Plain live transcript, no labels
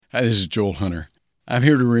Hi, this is Joel Hunter. I'm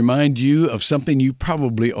here to remind you of something you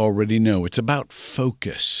probably already know. It's about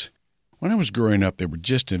focus. When I was growing up, they were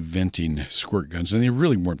just inventing squirt guns, and they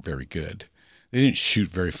really weren't very good. They didn't shoot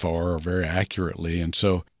very far or very accurately, and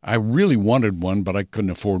so I really wanted one, but I couldn't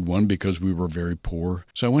afford one because we were very poor.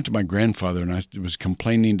 So I went to my grandfather, and I was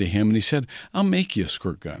complaining to him, and he said, "I'll make you a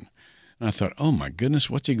squirt gun." And I thought, oh my goodness,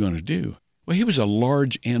 what's he going to do? Well, he was a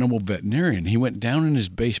large animal veterinarian. He went down in his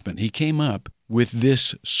basement. He came up with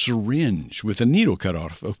this syringe with a needle cut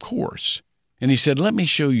off, of course. And he said, "Let me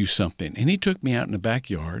show you something." And he took me out in the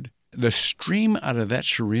backyard. The stream out of that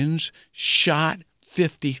syringe shot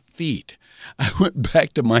 50 feet. I went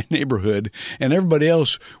back to my neighborhood, and everybody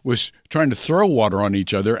else was trying to throw water on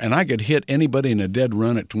each other, and I could hit anybody in a dead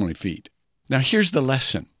run at 20 feet. Now, here's the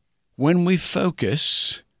lesson. When we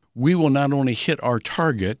focus, we will not only hit our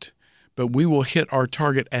target, but we will hit our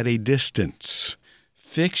target at a distance.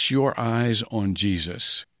 Fix your eyes on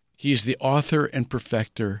Jesus. He's the author and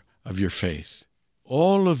perfecter of your faith.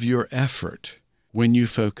 All of your effort, when you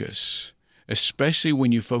focus, especially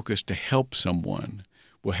when you focus to help someone,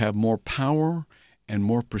 will have more power and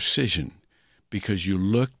more precision because you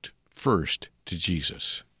looked first to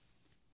Jesus.